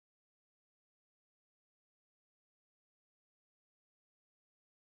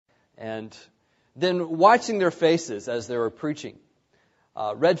And then watching their faces as they were preaching,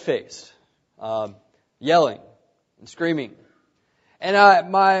 red-faced, yelling and screaming.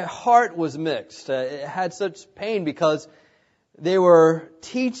 And my heart was mixed. It had such pain because they were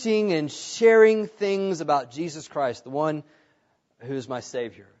teaching and sharing things about Jesus Christ, the one who is my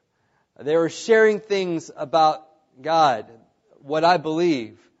Savior. They were sharing things about God, what I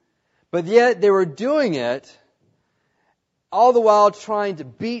believe. But yet they were doing it all the while trying to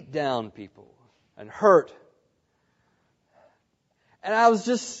beat down people and hurt. And I was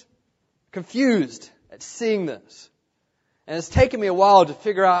just confused at seeing this. And it's taken me a while to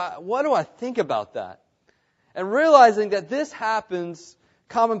figure out, what do I think about that? And realizing that this happens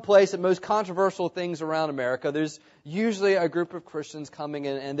commonplace at most controversial things around America. There's usually a group of Christians coming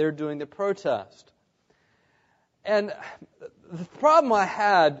in and they're doing the protest. And the problem I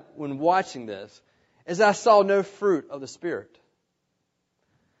had when watching this is I saw no fruit of the Spirit.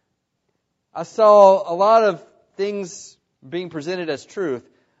 I saw a lot of things being presented as truth,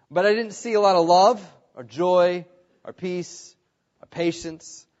 but I didn't see a lot of love or joy, our peace, our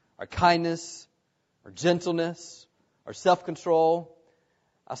patience, our kindness, our gentleness, our self-control.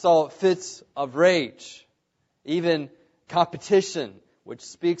 I saw fits of rage, even competition, which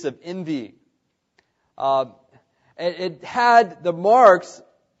speaks of envy. It had the marks,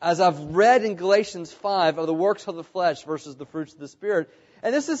 as I've read in Galatians 5, of the works of the flesh versus the fruits of the Spirit.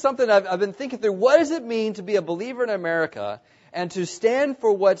 And this is something I've been thinking through. What does it mean to be a believer in America and to stand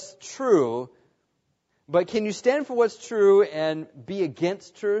for what's true? But can you stand for what's true and be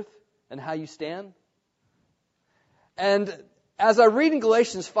against truth and how you stand? And as I read in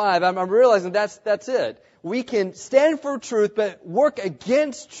Galatians 5, I'm realizing that's it. We can stand for truth, but work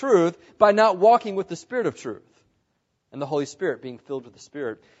against truth by not walking with the Spirit of truth and the Holy Spirit, being filled with the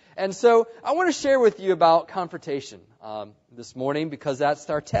Spirit. And so I want to share with you about confrontation this morning, because that's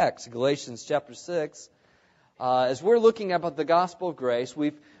our text, Galatians chapter 6. As we're looking about the gospel of grace,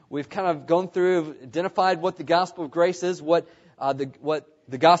 we've kind of gone through, identified what the gospel of grace is, what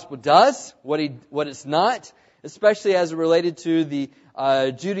the gospel does, what it's not, especially as it related to the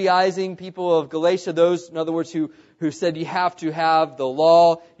Judaizing people of Galatia, those, in other words, who said you have to have the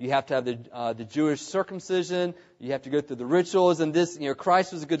law, you have to have the Jewish circumcision, you have to go through the rituals, and this,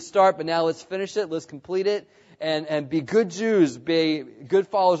 Christ was a good start, but now let's finish it, let's complete it, and be good Jews, be good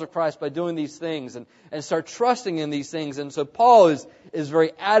followers of Christ by doing these things, and start trusting in these things. And so Paul is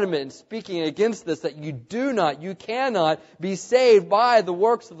very adamant in speaking against this, that you cannot be saved by the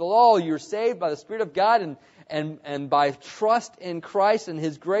works of the law. You're saved by the Spirit of God and by trust in Christ and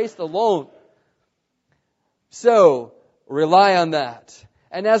His grace alone. So, rely on that.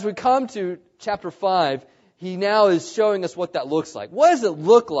 And as we come to chapter 5, he now is showing us what that looks like. What does it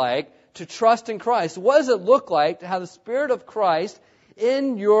look like to trust in Christ? What does it look like to have the Spirit of Christ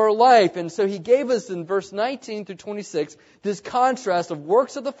in your life? And so he gave us in verse 19 through 26 this contrast of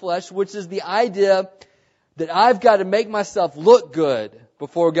works of the flesh, which is the idea that I've got to make myself look good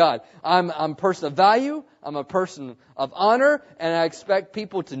before God. I'm a person of value. I'm a person of honor, and I expect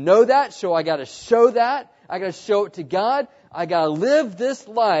people to know that, so I got to show that. I got to show it to God. I got to live this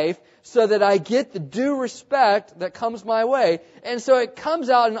life so that I get the due respect that comes my way. And so it comes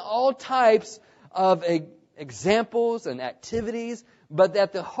out in all types of examples and activities, but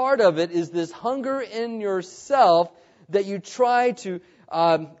at the heart of it is this hunger in yourself that you try to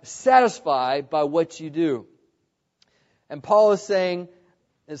satisfy by what you do. And Paul is saying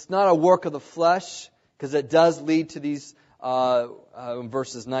it's not a work of the flesh, because it does lead to these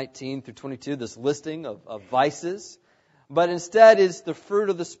verses 19 through 22, this listing of vices. But instead it's the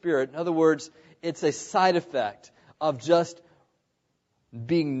fruit of the Spirit. In other words, it's a side effect of just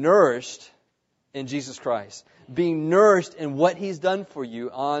being nourished in Jesus Christ. Being nourished in what He's done for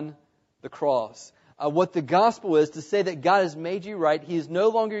you on the cross. What the gospel is, to say that God has made you right. He is no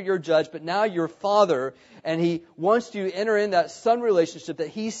longer your judge, but now your Father. And He wants you to enter in that son relationship, that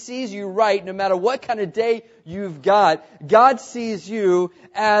He sees you right no matter what kind of day you've got. God sees you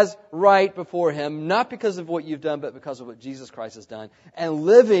as right before Him, not because of what you've done, but because of what Jesus Christ has done. And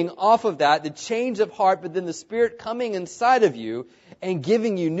living off of that, the change of heart, but then the Spirit coming inside of you and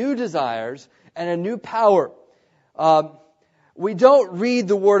giving you new desires and a new power. We don't read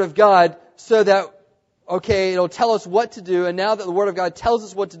the Word of God so that, okay, it'll tell us what to do, and now that the Word of God tells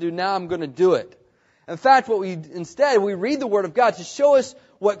us what to do, now I'm going to do it. In fact, we read the Word of God to show us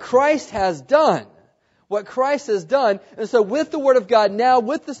what Christ has done. What Christ has done. And so with the Word of God now,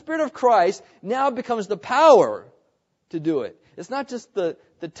 with the Spirit of Christ, now becomes the power to do it. It's not just the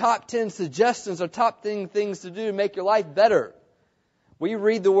top 10 suggestions or top 10 things to do to make your life better. We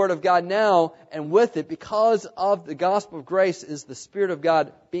read the Word of God now, and with it, because of the gospel of grace, is the Spirit of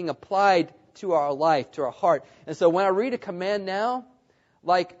God being applied to our life, to our heart. And so when I read a command now,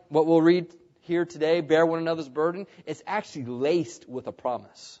 like what we'll read here today, bear one another's burden, it's actually laced with a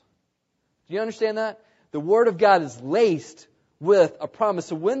promise. Do you understand that? The Word of God is laced with a promise.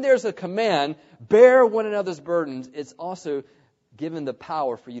 So when there's a command, bear one another's burdens, it's also given the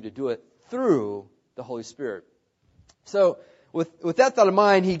power for you to do it through the Holy Spirit. So with that thought in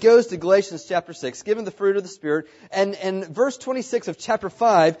mind, he goes to Galatians chapter 6, given the fruit of the Spirit. And verse 26 of chapter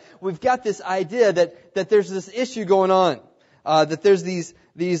 5, we've got this idea that there's this issue going on. That there's these,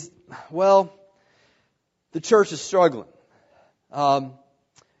 the church is struggling.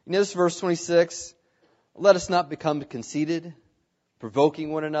 This verse 26, let us not become conceited,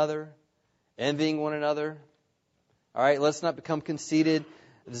 provoking one another, envying one another. All right, let's not become conceited,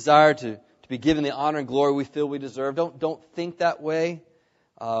 a desire to be given the honor and glory we feel we deserve. Don't think that way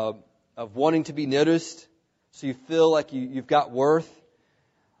of wanting to be noticed so you feel like you've got worth.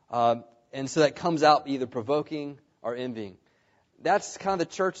 And so that comes out either provoking or envying. That's kind of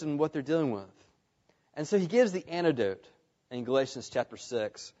the church and what they're dealing with. And so he gives the antidote in Galatians chapter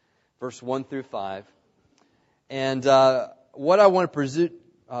 6, verse 1 through 5. And what I want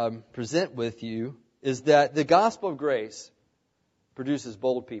to present with you is that the gospel of grace produces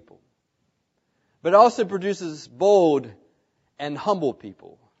bold people. But it also produces bold and humble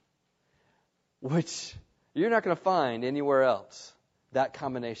people, which you're not going to find anywhere else, that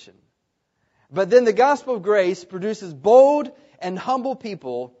combination. But then the gospel of grace produces bold and humble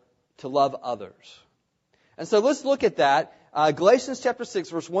people to love others. And so let's look at that. Galatians chapter 6,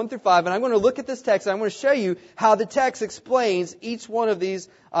 verse 1 through 5. And I'm going to look at this text, and I'm going to show you how the text explains each one of these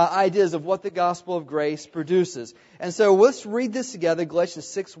ideas of what the gospel of grace produces. And so let's read this together, Galatians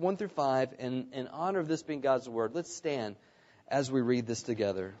 6, 1 through 5, in honor of this being God's Word. Let's stand as we read this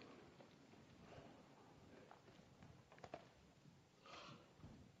together.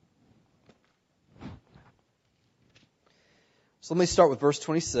 So let me start with verse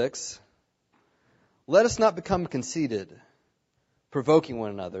 26. Let us not become conceited, provoking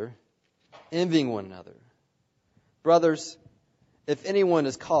one another, envying one another. Brothers, if anyone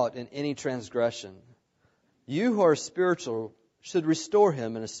is caught in any transgression, you who are spiritual should restore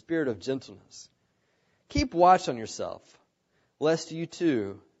him in a spirit of gentleness. Keep watch on yourself, lest you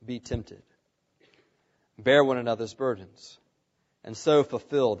too be tempted. Bear one another's burdens, and so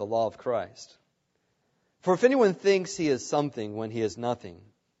fulfill the law of Christ. For if anyone thinks he is something when he is nothing,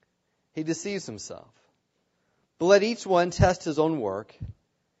 he deceives himself. But let each one test his own work,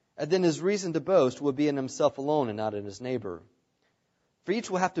 and then his reason to boast will be in himself alone and not in his neighbor. For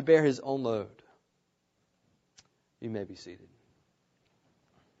each will have to bear his own load. You may be seated.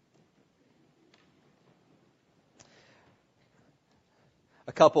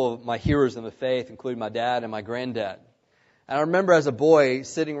 A couple of my heroes in the faith, including my dad and my granddad. And I remember as a boy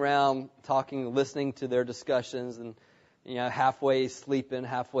sitting around talking, listening to their discussions, and halfway sleeping,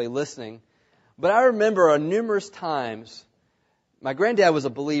 halfway listening. But I remember numerous times, my granddad was a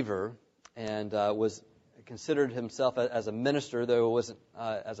believer and was considered himself as a minister, though it wasn't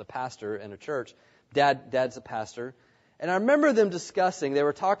as a pastor in a church. Dad's a pastor. And I remember them discussing, they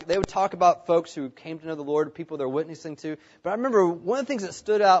would talk about folks who came to know the Lord, people they're witnessing to. But I remember one of the things that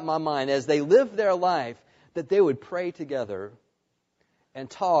stood out in my mind as they lived their life, that they would pray together and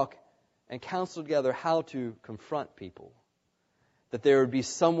talk and counsel together how to confront people. That there would be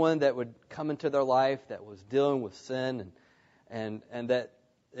someone that would come into their life that was dealing with sin and that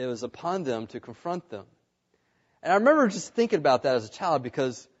it was upon them to confront them. And I remember just thinking about that as a child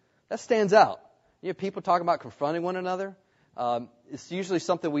because that stands out. People talk about confronting one another. It's usually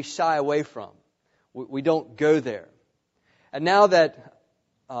something we shy away from. We don't go there. And now that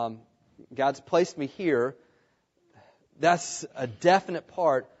God's placed me here, that's a definite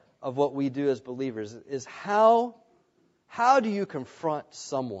part of what we do as believers, is how do you confront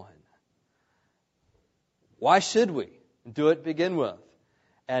someone? Why should we do it to begin with?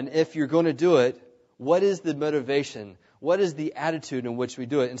 And if you're going to do it, what is the motivation? What is the attitude in which we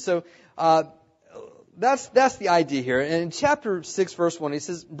do it? And so that's the idea here. And in chapter 6, verse 1, he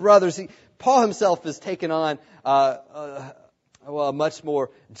says, brothers, Paul himself has taken on a much more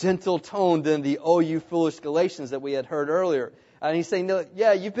gentle tone than the, oh, you foolish Galatians that we had heard earlier. And he's saying, no,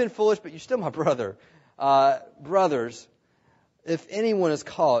 yeah, you've been foolish, but you're still my brother. Brothers, if anyone is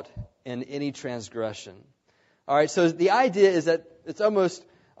caught in any transgression. All right, so the idea is that it's almost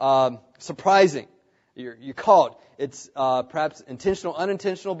surprising. You're caught. It's perhaps intentional,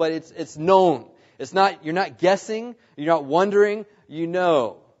 unintentional, but it's known. You're not guessing. You're not wondering. You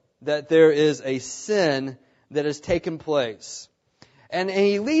know that there is a sin that has taken place. And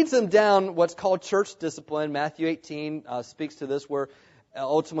he leads them down what's called church discipline. Matthew 18 speaks to this, where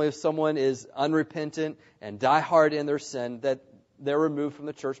ultimately if someone is unrepentant and die hard in their sin, that they're removed from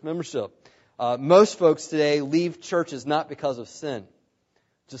the church membership. Most folks today leave churches not because of sin,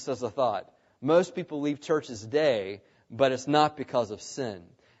 just as a thought. Most people leave churches today, but it's not because of sin.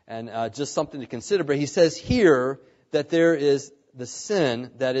 And just something to consider. But he says here that there is the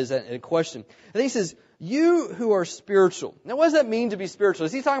sin that is in question. And then he says, you who are spiritual. Now, what does that mean to be spiritual?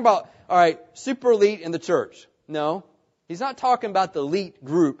 Is he talking about, all right, super elite in the church? No. He's not talking about the elite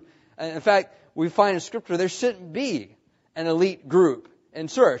group. And in fact, we find in Scripture there shouldn't be an elite group in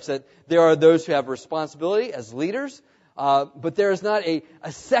church. That there are those who have responsibility as leaders, but there is not a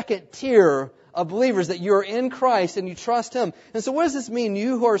second tier of believers, that you are in Christ and you trust Him. And so what does this mean,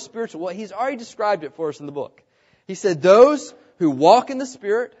 you who are spiritual? Well, he's already described it for us in the book. He said, those who walk in the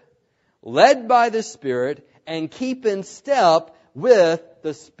Spirit, led by the Spirit, and keep in step with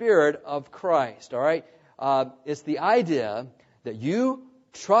the Spirit of Christ. All right? It's the idea that you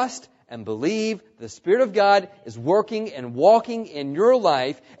trust and believe the Spirit of God is working and walking in your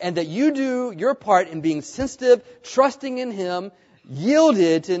life, and that you do your part in being sensitive, trusting in Him,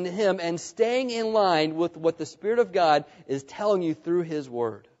 yielded to Him, and staying in line with what the Spirit of God is telling you through His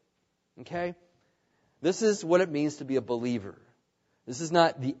Word. Okay? This is what it means to be a believer. This is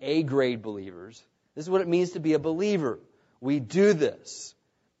not the A-grade believers. This is what it means to be a believer. We do this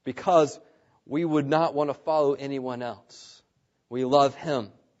because we would not want to follow anyone else. We love Him.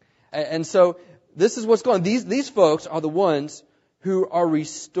 And so this is what's going on. These folks are the ones who are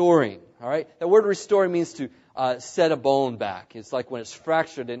restoring. All right? That word restoring means to set a bone back. It's like when it's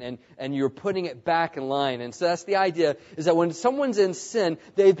fractured and you're putting it back in line. And so that's the idea, is that when someone's in sin,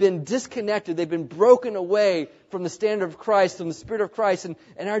 they've been disconnected, they've been broken away from the standard of Christ, from the Spirit of Christ,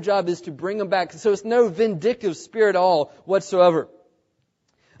 and our job is to bring them back. So it's no vindictive spirit at all whatsoever.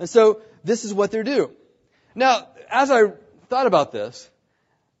 And so this is what they're doing. Now, as I thought about this,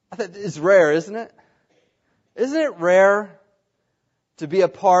 I thought it's rare, isn't it? Isn't it rare to be a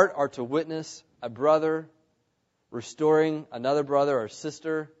part or to witness a brother restoring another brother or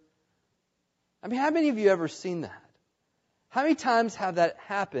sister? I mean, how many of you ever seen that? How many times has that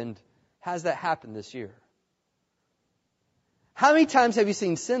happened this year? How many times have you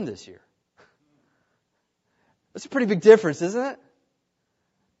seen sin this year? That's a pretty big difference, isn't it?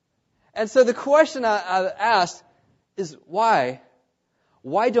 And so the question I asked is why?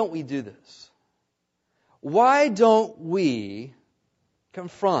 Why don't we do this? Why don't we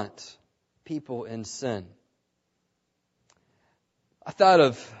confront people in sin? I thought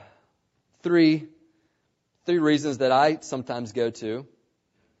of three reasons that I sometimes go to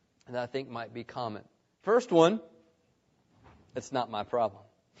and that I think might be common. First one, it's not my problem.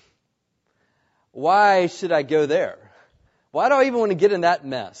 Why should I go there? Why do I even want to get in that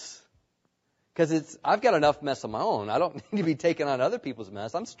mess? Because I've got enough mess of my own. I don't need to be taking on other people's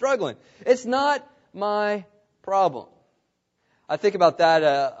mess. I'm struggling. It's not my problem. I think about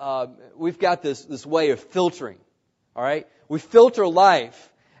that. We've got this way of filtering. All right? We filter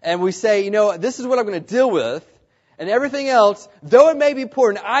life, and we say, this is what I'm going to deal with, and everything else, though it may be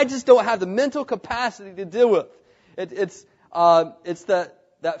important, I just don't have the mental capacity to deal with. It's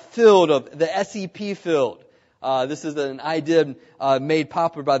that field of the SEP field. This is an idea made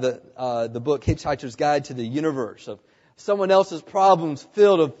popular by the book Hitchhiker's Guide to the Universe, of someone else's problems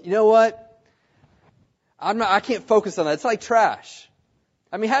filled of, you know what? I can't focus on that. It's like trash.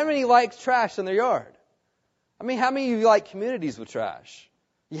 I mean, how many like trash in their yard? I mean, how many of you like communities with trash?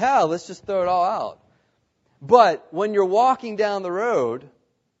 Yeah, let's just throw it all out. But when you're walking down the road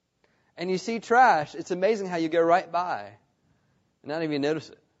and you see trash, it's amazing how you go right by and not even notice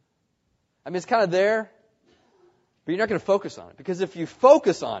it. I mean, it's kind of there, but you're not going to focus on it. Because if you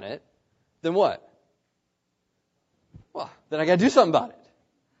focus on it, then what? Well, then I got to do something about it.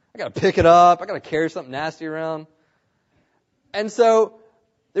 I got to pick it up. I got to carry something nasty around. And so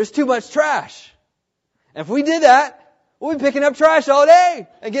there's too much trash. And if we did that, we'll be picking up trash all day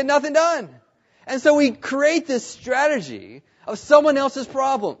and get nothing done. And so we create this strategy of someone else's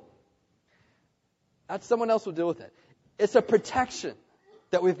problem. That someone else will deal with it. It's a protection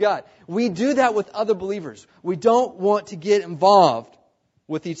that we've got. We do that with other believers. We don't want to get involved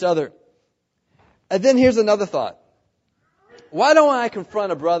with each other. And then here's another thought. Why don't I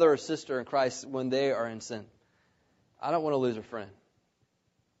confront a brother or sister in Christ when they are in sin? I don't want to lose a friend.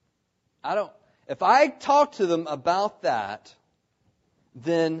 If I talk to them about that,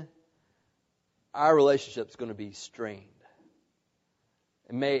 then our relationship's going to be strained.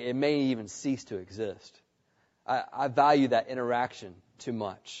 It may even cease to exist. I value that interaction too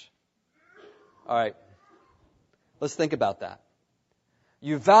much. All right. Let's think about that.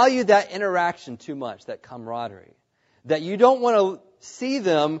 You value that interaction too much, that camaraderie, that you don't want to see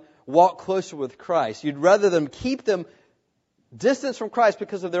them walk closer with Christ. You'd rather them keep them distance from Christ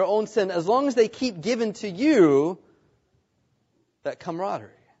because of their own sin, as long as they keep giving to you that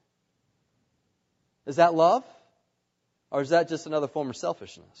camaraderie. Is that love? Or is that just another form of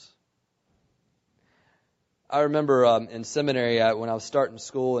selfishness? I remember in seminary when I was starting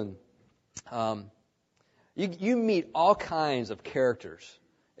school, and you meet all kinds of characters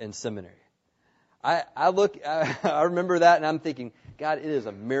in seminary. I remember that, and I'm thinking, God, it is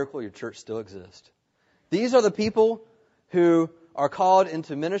a miracle your church still exists. These are the people who are called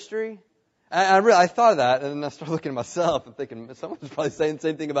into ministry. And I thought of that, and then I started looking at myself and thinking, someone's probably saying the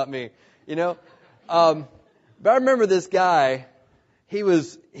same thing about me, you know. But I remember this guy. He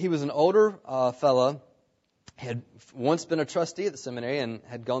was an older fella. He had once been a trustee at the seminary and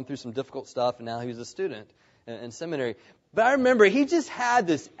had gone through some difficult stuff, and now he was a student in seminary. But I remember he just had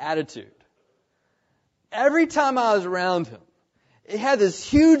this attitude. Every time I was around him, he had this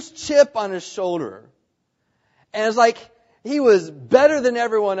huge chip on his shoulder. And it's like he was better than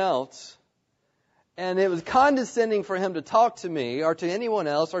everyone else. And it was condescending for him to talk to me or to anyone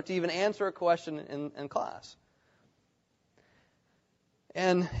else or to even answer a question in class.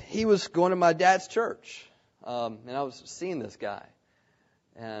 And he was going to my dad's church. And I was seeing this guy.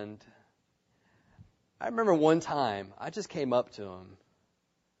 And I remember one time I just came up to him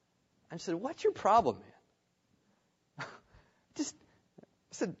and said, "What's your problem, man?"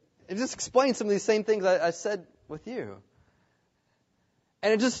 Just explain some of these same things I said with you.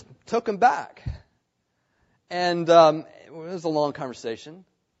 And it just took him back. And it was a long conversation.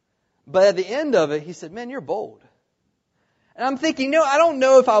 But at the end of it, he said, "Man, you're bold." And I'm thinking, I don't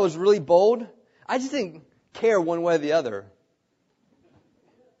know if I was really bold. I just didn't care one way or the other.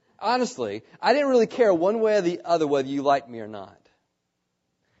 Honestly, I didn't really care one way or the other whether you liked me or not.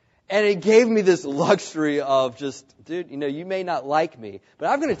 And it gave me this luxury of just, dude, you may not like me, but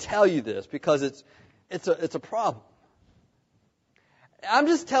I'm going to tell you this because it's a problem. I'm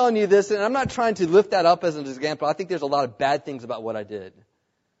just telling you this, and I'm not trying to lift that up as an example. I think there's a lot of bad things about what I did.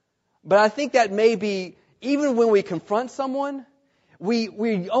 But I think that maybe even when we confront someone,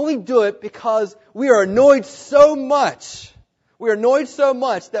 we only do it because we are annoyed so much. We are annoyed so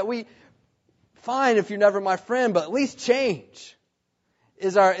much that we, fine if you're never my friend, but at least change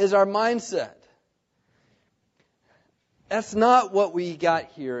is our mindset. That's not what we got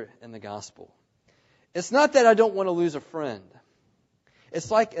here in the gospel. It's not that I don't want to lose a friend. It's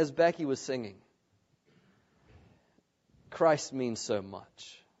like, as Becky was singing, Christ means so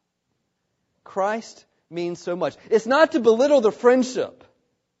much. Christ means so much. It's not to belittle the friendship.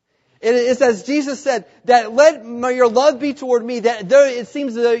 It's as Jesus said, that let your love be toward me, that though it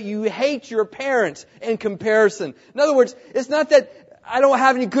seems as though you hate your parents in comparison. In other words, it's not that I don't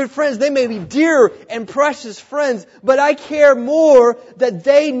have any good friends. They may be dear and precious friends, but I care more that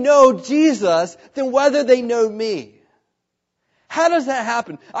they know Jesus than whether they know me. How does that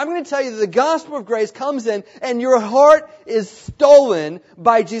happen? I'm going to tell you that the gospel of grace comes in and your heart is stolen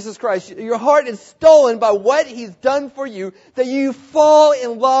by Jesus Christ. Your heart is stolen by what He's done for you, that you fall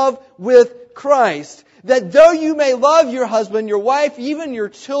in love with Christ. That though you may love your husband, your wife, even your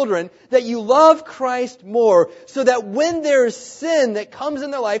children, that you love Christ more, so that when there is sin that comes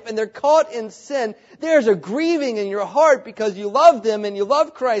in their life and they're caught in sin, there's a grieving in your heart because you love them and you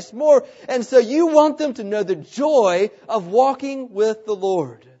love Christ more, and so you want them to know the joy of walking with the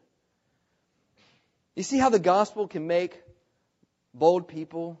Lord. You see how the gospel can make bold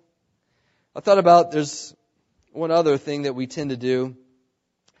people? I thought about there's one other thing that we tend to do.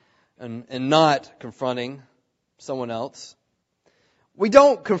 And not confronting someone else. We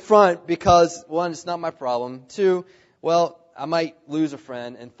don't confront because, one, it's not my problem. Two, well, I might lose a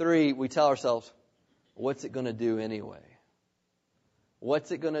friend. And three, we tell ourselves, what's it going to do anyway?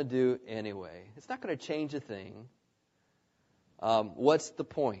 What's it going to do anyway? It's not going to change a thing. What's the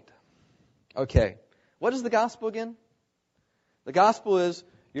point? Okay, what is the gospel again? The gospel is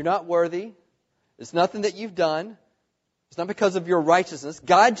you're not worthy. It's nothing that you've done. It's not because of your righteousness.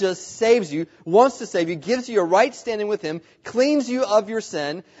 God just saves you, wants to save you, gives you a right standing with Him, cleans you of your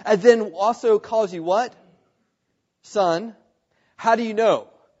sin, and then also calls you what? Son. How do you know?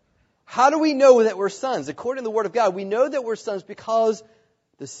 How do we know that we're sons? According to the Word of God, we know that we're sons because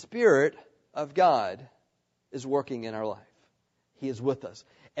the Spirit of God is working in our life. He is with us.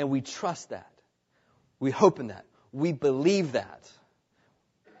 And we trust that. We hope in that. We believe that.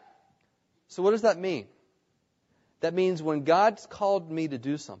 So what does that mean? That means when God's called me to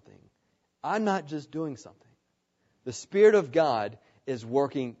do something, I'm not just doing something. The Spirit of God is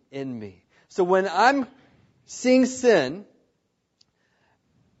working in me. So when I'm seeing sin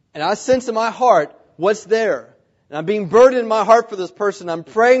and I sense in my heart what's there, and I'm being burdened in my heart for this person, I'm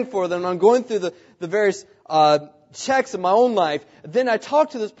praying for them, I'm going through the various checks in my own life, then I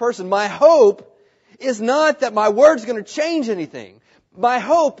talk to this person, my hope is not that my word's going to change anything. My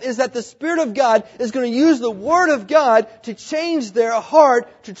hope is that the Spirit of God is going to use the Word of God to change their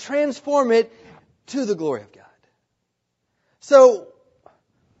heart, to transform it to the glory of God. So,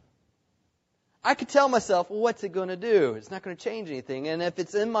 I could tell myself, well, what's it going to do? It's not going to change anything. And if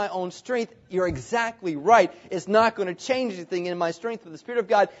it's in my own strength, you're exactly right. It's not going to change anything in my strength, but the Spirit of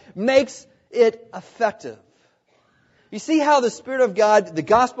God makes it effective. You see how the Spirit of God, the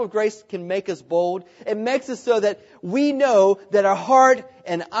gospel of grace, can make us bold? It makes us so that we know that our heart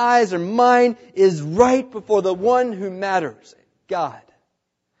and eyes or mind is right before the one who matters, God.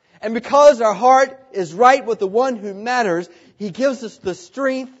 And because our heart is right with the one who matters, He gives us the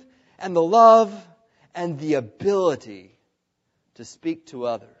strength and the love and the ability to speak to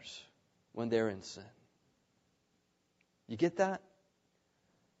others when they're in sin. You get that?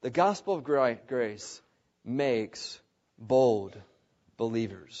 The gospel of grace makes bold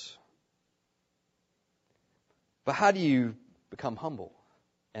believers. But how do you become humble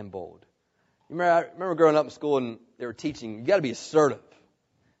and bold? I remember growing up in school and they were teaching, you got to be assertive.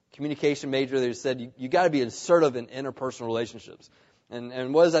 Communication major, they said you got to be assertive in interpersonal relationships.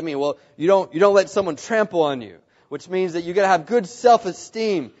 And what does that mean? Well, you don't let someone trample on you, which means that you got to have good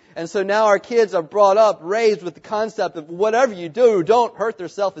self-esteem. And so now our kids are brought up, raised with the concept of whatever you do, don't hurt their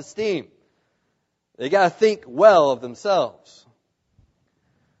self-esteem. They got to think well of themselves.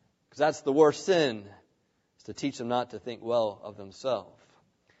 Because that's the worst sin, is to teach them not to think well of themselves.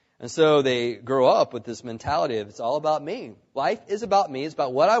 And so they grow up with this mentality of it's all about me. Life is about me. It's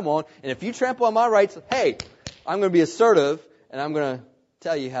about what I want. And if you trample on my rights, hey, I'm going to be assertive and I'm going to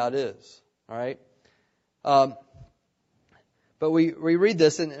tell you how it is. All right? But we read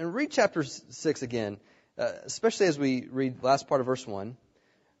this and read chapter 6 again, especially as we read the last part of verse 1.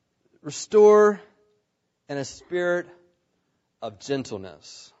 Restore in a spirit of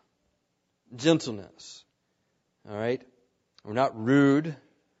gentleness. Gentleness. All right? We're not rude.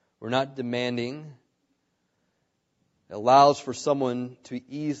 We're not demanding. It allows for someone to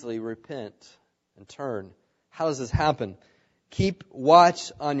easily repent and turn. How does this happen? Keep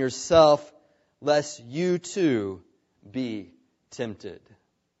watch on yourself, lest you too be tempted.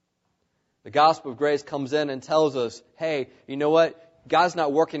 The gospel of grace comes in and tells us, hey, you know what? God's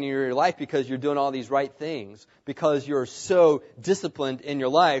not working in your life because you're doing all these right things, because you're so disciplined in your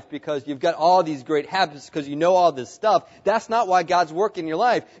life, because you've got all these great habits, because you know all this stuff. That's not why God's working in your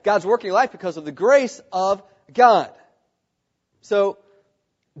life. God's working in your life because of the grace of God. So,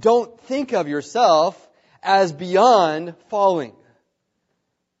 don't think of yourself as beyond falling.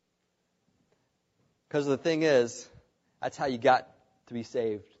 Because the thing is, that's how you got to be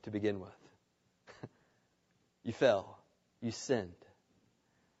saved to begin with. You fell. You sinned.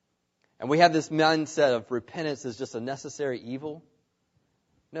 And we have this mindset of repentance as just a necessary evil.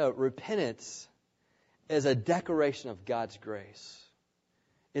 No, repentance is a declaration of God's grace.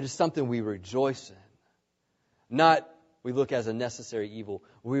 It is something we rejoice in. Not we look as a necessary evil.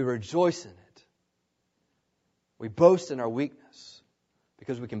 We rejoice in it. We boast in our weakness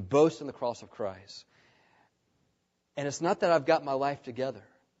because we can boast in the cross of Christ. And it's not that I've got my life together.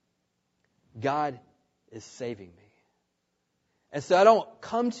 God is saving me. And so I don't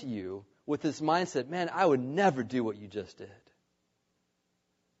come to you with this mindset, man, I would never do what you just did.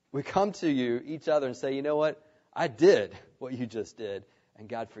 We come to you, each other, and say, you know what? I did what you just did, and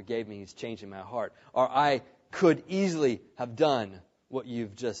God forgave me. He's changing my heart. Or I could easily have done what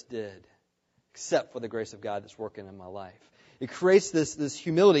you've just did, except for the grace of God that's working in my life. It creates this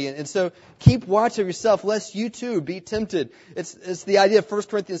humility. And so keep watch of yourself, lest you too be tempted. It's the idea of 1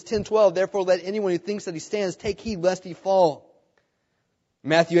 Corinthians 10:12. Therefore, let anyone who thinks that he stands take heed lest he fall.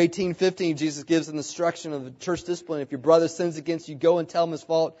 Matthew 18:15, Jesus gives an instruction of the church discipline. If your brother sins against you, go and tell him his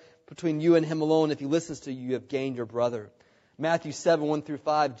fault between you and him alone. If he listens to you, you have gained your brother. Matthew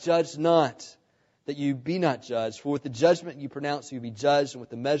 7:1-5, judge not, that you be not judged. For with the judgment you pronounce, you will be judged, and with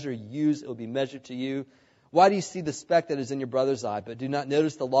the measure you use, it will be measured to you. Why do you see the speck that is in your brother's eye, but do not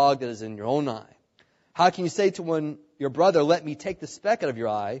notice the log that is in your own eye? How can you say to your brother, let me take the speck out of your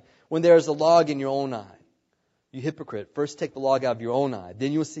eye, when there is a log in your own eye? You hypocrite, first take the log out of your own eye,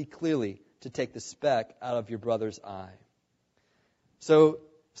 then you will see clearly to take the speck out of your brother's eye. So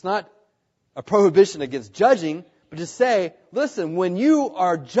it's not a prohibition against judging, but to say, listen, when you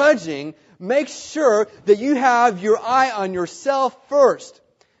are judging, make sure that you have your eye on yourself first.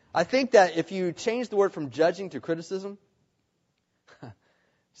 I think that if you change the word from judging to criticism, it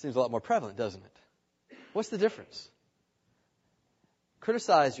seems a lot more prevalent, doesn't it? What's the difference?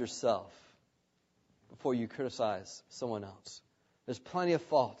 criticize yourself before you criticize someone else. There's plenty of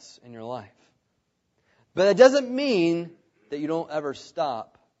faults in your life. But that doesn't mean that you don't ever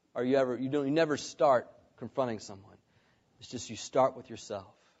stop or you never start confronting someone. It's just you start with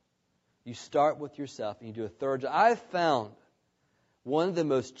yourself. You start with yourself and you do a third job. I've found one of the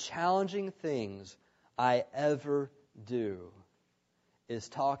most challenging things I ever do is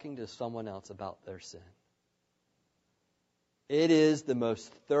talking to someone else about their sin. It is the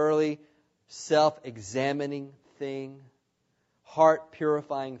most thoroughly self-examining thing,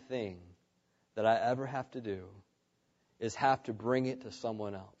 heart-purifying thing that I ever have to do is have to bring it to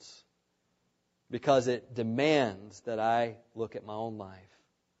someone else. Because it demands that I look at my own life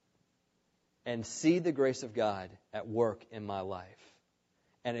and see the grace of God at work in my life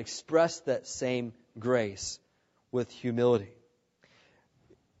and express that same grace with humility.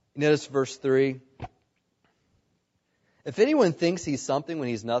 Notice verse 3. If anyone thinks he's something when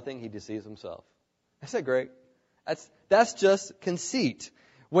he's nothing, he deceives himself. Isn't that great? That's just conceit.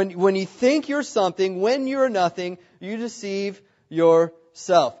 When you think you're something, when you're nothing, you deceive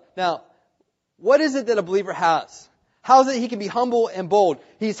yourself. Now, what is it that a believer has? How is it he can be humble and bold?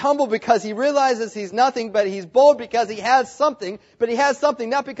 He's humble because he realizes he's nothing, but he's bold because he has something. But he has something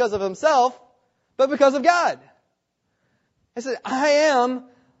not because of himself, but because of God. He said, I am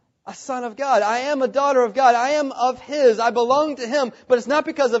a son of God. I am a daughter of God. I am of His. I belong to Him. But it's not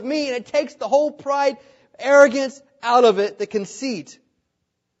because of me. And it takes the whole pride, arrogance out of it, the conceit.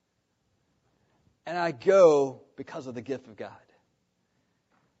 And I go because of the gift of God.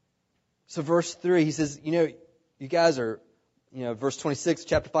 So verse 3, he says, you guys are, verse 26,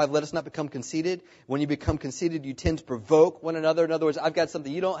 chapter 5, let us not become conceited. When you become conceited, you tend to provoke one another. In other words, I've got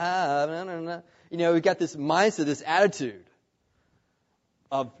something you don't have. We've got this mindset, this attitude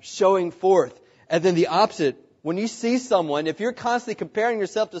of showing forth. And then the opposite, when you see someone, if you're constantly comparing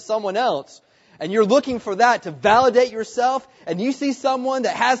yourself to someone else, and you're looking for that to validate yourself, and you see someone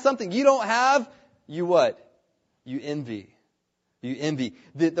that has something you don't have, you what? You envy. You envy.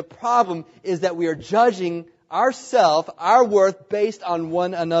 The problem is that we are judging ourselves, our worth, based on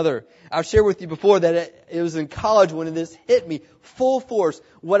one another. I've shared with you before that it was in college when this hit me full force,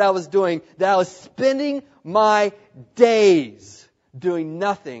 what I was doing, that I was spending my days doing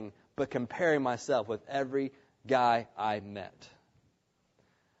nothing but comparing myself with every guy I met.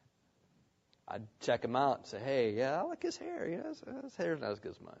 I'd check him out and say, hey, yeah, I like his hair. His hair's not as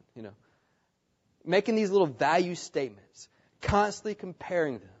good as mine. Making these little value statements. Constantly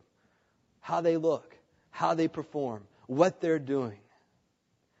comparing them, how they look, how they perform, what they're doing.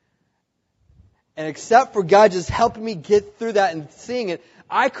 And except for God just helping me get through that and seeing it,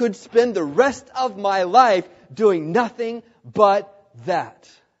 I could spend the rest of my life doing nothing but that.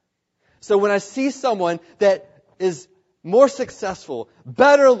 So when I see someone that is more successful,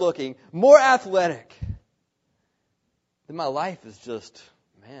 better looking, more athletic, then my life is just,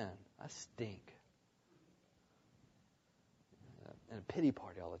 man, I stink. And a pity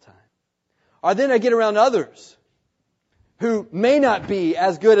party all the time. Or then I get around others who may not be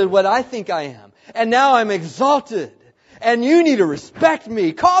as good as what I think I am. And now I'm exalted. And you need to respect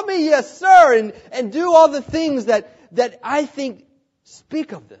me. Call me yes, sir. And do all the things that I think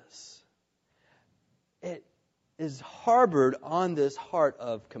speak of this. It is harbored on this heart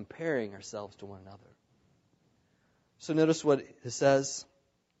of comparing ourselves to one another. So notice what it says.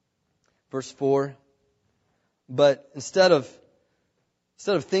 Verse 4. But instead of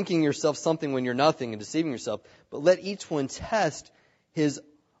thinking yourself something when you're nothing and deceiving yourself, but let each one test his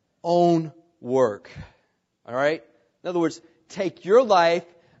own work. All right? In other words, take your life,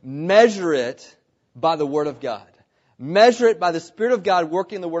 measure it by the Word of God. Measure it by the Spirit of God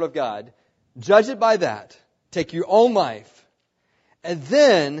working in the Word of God. Judge it by that. Take your own life. And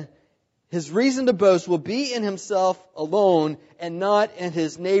then his reason to boast will be in himself alone and not in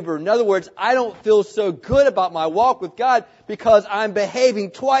his neighbor. In other words, I don't feel so good about my walk with God because I'm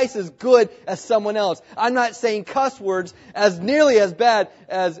behaving twice as good as someone else. I'm not saying cuss words as nearly as bad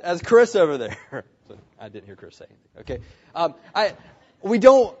as Chris over there. I didn't hear Chris say anything. Okay, we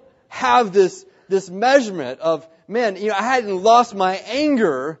don't have this measurement of, man, I hadn't lost my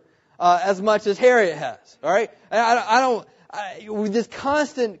anger as much as Harriet has. All right, with this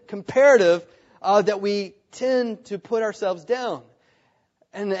constant comparative that we tend to put ourselves down,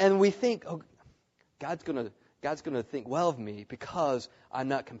 and we think, oh, God's gonna think well of me because I'm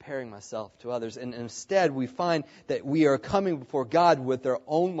not comparing myself to others. And instead, we find that we are coming before God with our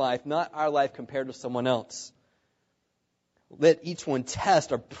own life, not our life compared to someone else. Let each one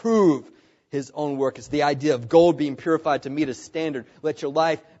test or prove his own work. It's the idea of gold being purified to meet a standard. Let your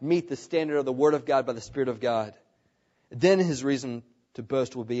life meet the standard of the Word of God by the Spirit of God. Then his reason to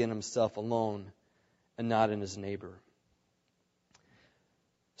boast will be in himself alone and not in his neighbor.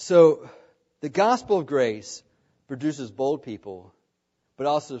 So, the gospel of grace produces bold people, but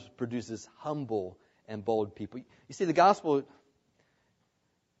also produces humble and bold people. You see, the gospel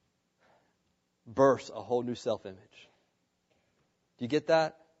births a whole new self-image. Do you get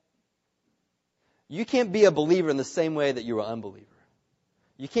that? You can't be a believer in the same way that you're an unbeliever.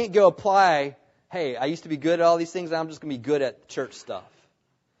 You can't go apply, hey, I used to be good at all these things, and I'm just going to be good at church stuff.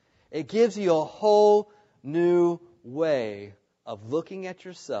 It gives you a whole new way of looking at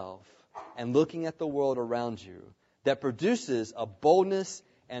yourself and looking at the world around you that produces a boldness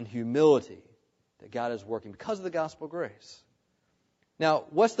and humility that God is working because of the gospel of grace. Now,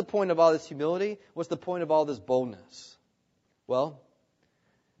 what's the point of all this humility? What's the point of all this boldness? Well,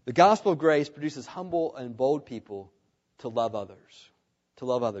 the gospel of grace produces humble and bold people to love others. To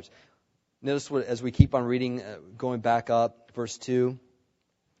love others. Notice what, as we keep on reading, going back up, verse 2.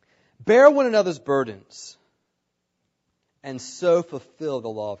 Bear one another's burdens and so fulfill the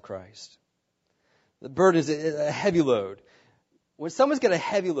law of Christ. The burden is a heavy load. When someone's got a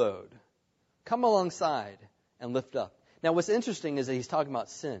heavy load, come alongside and lift up. Now, what's interesting is that he's talking about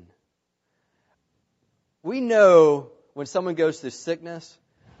sin. We know when someone goes through sickness,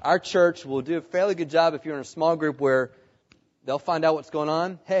 our church will do a fairly good job if you're in a small group where they'll find out what's going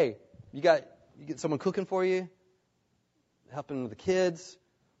on. Hey, you get someone cooking for you, helping with the kids.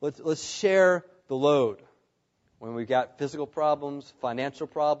 Let's share the load. When we've got physical problems, financial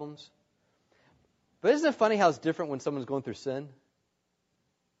problems. But isn't it funny how it's different when someone's going through sin?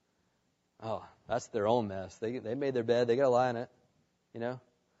 Oh, that's their own mess. They made their bed. They got to lie in it. You know?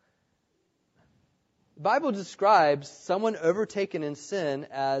 The Bible describes someone overtaken in sin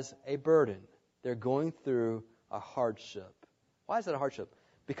as a burden. They're going through a hardship. Why is it a hardship?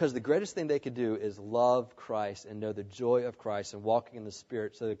 Because the greatest thing they could do is love Christ and know the joy of Christ and walking in the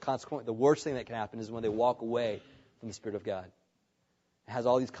Spirit. So the worst thing that can happen is when they walk away from the Spirit of God. It has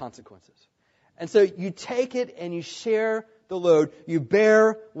all these consequences. And so you take it and you share the load. You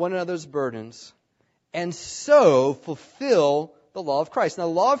bear one another's burdens and so fulfill the law of Christ. Now,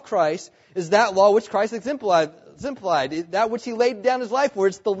 the law of Christ is that law which Christ exemplified, that which He laid down His life for.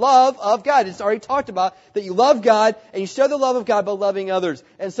 It's the love of God. It's already talked about that you love God and you show the love of God by loving others.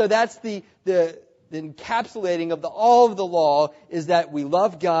 And so that's the encapsulating of all of the law is that we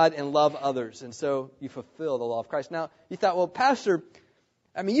love God and love others. And so you fulfill the law of Christ. Now, you thought, well, Pastor,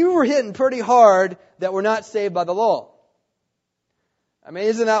 you were hitting pretty hard that we're not saved by the law.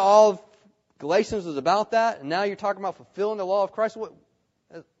 Isn't that all Galatians was about that? And now you're talking about fulfilling the law of Christ?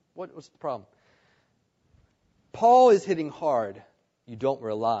 What's the problem? Paul is hitting hard. You don't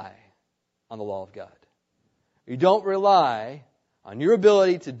rely on the law of God. You don't rely on your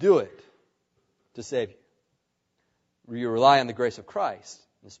ability to do it to save you. You rely on the grace of Christ,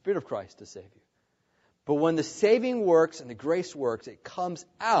 the Spirit of Christ to save you. But when the saving works and the grace works, it comes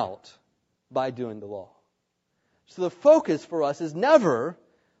out by doing the law. So the focus for us is never,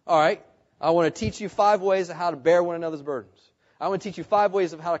 all right, I want to teach you 5 ways of how to bear one another's burdens. I want to teach you 5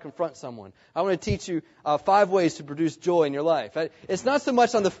 ways of how to confront someone. I want to teach you 5 ways to produce joy in your life. It's not so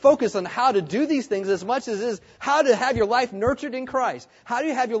much on the focus on how to do these things as much as it is how to have your life nurtured in Christ. How do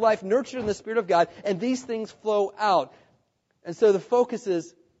you have your life nurtured in the Spirit of God? And these things flow out. And so the focus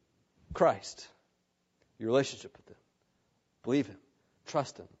is Christ. Your relationship with Him. Believe Him.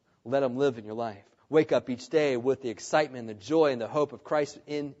 Trust Him. Let Him live in your life. Wake up each day with the excitement, the joy, and the hope of Christ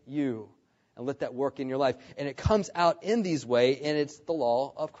in you. And let that work in your life. And it comes out in these ways, and it's the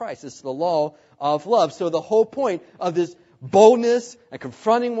law of Christ. It's the law of love. So the whole point of this boldness and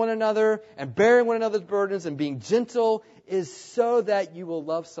confronting one another and bearing one another's burdens and being gentle is so that you will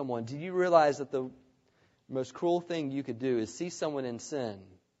love someone. Do you realize that the most cruel thing you could do is see someone in sin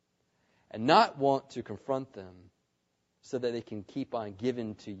and not want to confront them so that they can keep on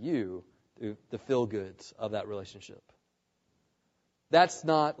giving to you the feel-goods of that relationship? That's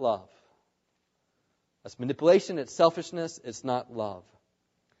not love. That's manipulation, it's selfishness, it's not love.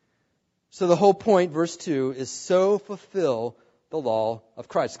 So the whole point, verse 2, is so fulfill the law of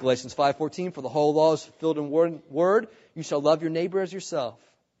Christ. Galatians 5:14, for the whole law is fulfilled in word, you shall love your neighbor as yourself.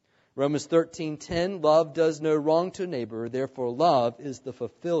 Romans 13:10, love does no wrong to a neighbor, therefore love is the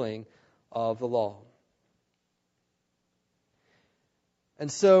fulfilling of the law.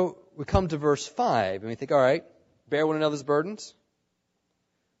 And so we come to verse 5, and we think, all right, bear one another's burdens.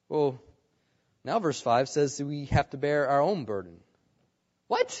 Well, now verse 5 says that we have to bear our own burden.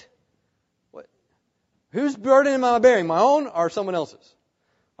 What? Whose burden am I bearing? My own or someone else's?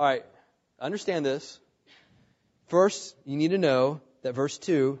 All right, understand this. First, you need to know that verse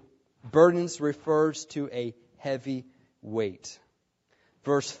 2, burdens refers to a heavy weight.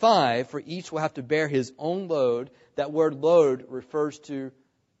 Verse 5, for each will have to bear his own load. That word load refers to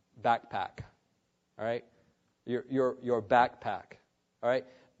backpack. All right? Your backpack. All right?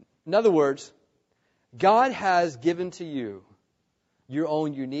 In other words, God has given to you your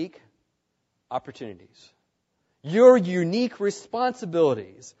own unique opportunities, your unique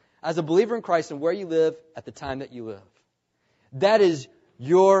responsibilities as a believer in Christ and where you live at the time that you live. That is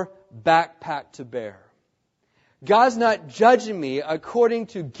your backpack to bear. God's not judging me according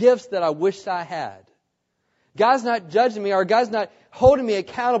to gifts that I wish I had. God's not judging me, or God's not holding me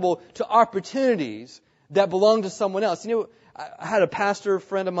accountable to opportunities that belong to someone else. You know, I had a pastor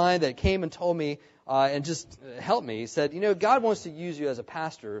friend of mine that came and told me and just helped me. He said, God wants to use you as a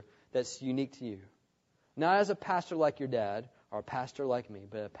pastor that's unique to you. Not as a pastor like your dad or a pastor like me,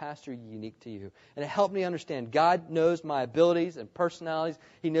 but a pastor unique to you. And it helped me understand God knows my abilities and personalities.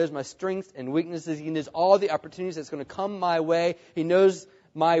 He knows my strengths and weaknesses. He knows all the opportunities that's going to come my way. He knows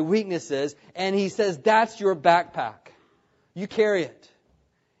my weaknesses. And He says, that's your backpack. You carry it.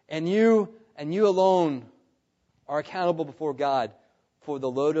 And you alone are accountable before God for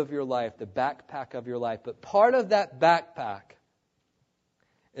the load of your life, the backpack of your life. But part of that backpack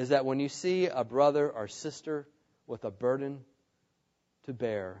is that when you see a brother or sister with a burden to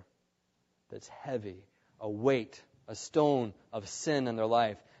bear that's heavy, a weight, a stone of sin in their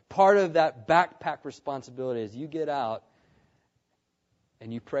life, part of that backpack responsibility is you get out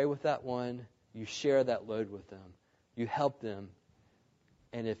and you pray with that one, you share that load with them, you help them,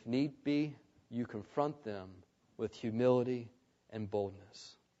 and if need be, you confront them with humility and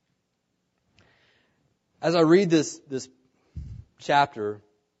boldness. As I read this chapter, it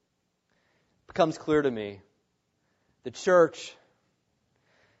becomes clear to me the church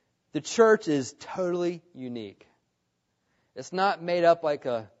is totally unique. It's not made up like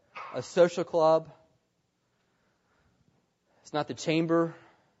a social club. It's not the chamber.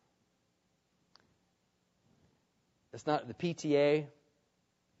 It's not the PTA.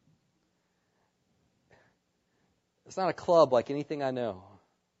 It's not a club like anything I know.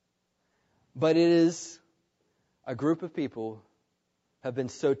 But it is a group of people who have been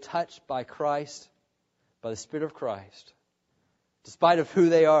so touched by Christ, by the Spirit of Christ, despite of who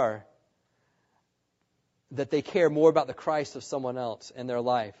they are, that they care more about the Christ of someone else in their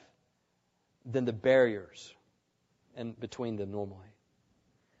life than the barriers in between them normally.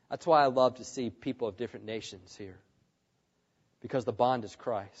 That's why I love to see people of different nations here, because the bond is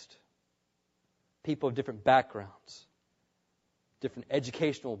Christ. People of different backgrounds, different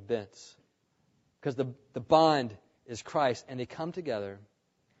educational bents, because the bond is Christ, and they come together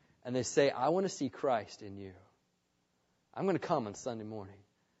and they say, I want to see Christ in you. I'm going to come on Sunday morning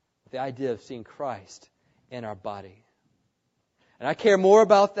with the idea of seeing Christ in our body. And I care more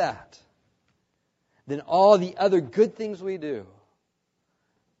about that than all the other good things we do,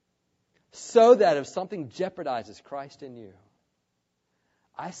 so that if something jeopardizes Christ in you,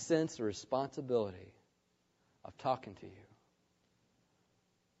 I sense the responsibility of talking to you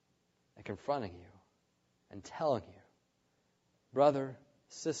and confronting you and telling you, brother,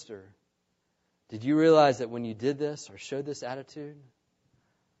 sister, did you realize that when you did this or showed this attitude,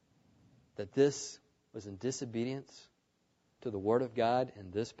 that this was in disobedience to the Word of God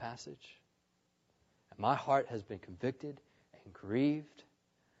in this passage? And my heart has been convicted and grieved,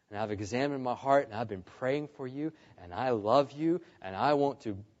 and I've examined my heart, and I've been praying for you, and I love you, and I want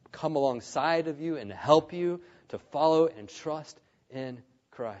to come alongside of you and help you to follow and trust in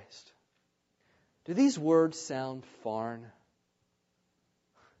Christ. Do these words sound foreign?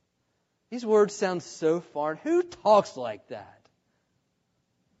 These words sound so foreign. Who talks like that?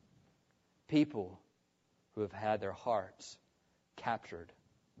 People who have had their hearts captured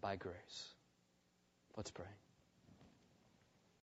by grace. Let's pray.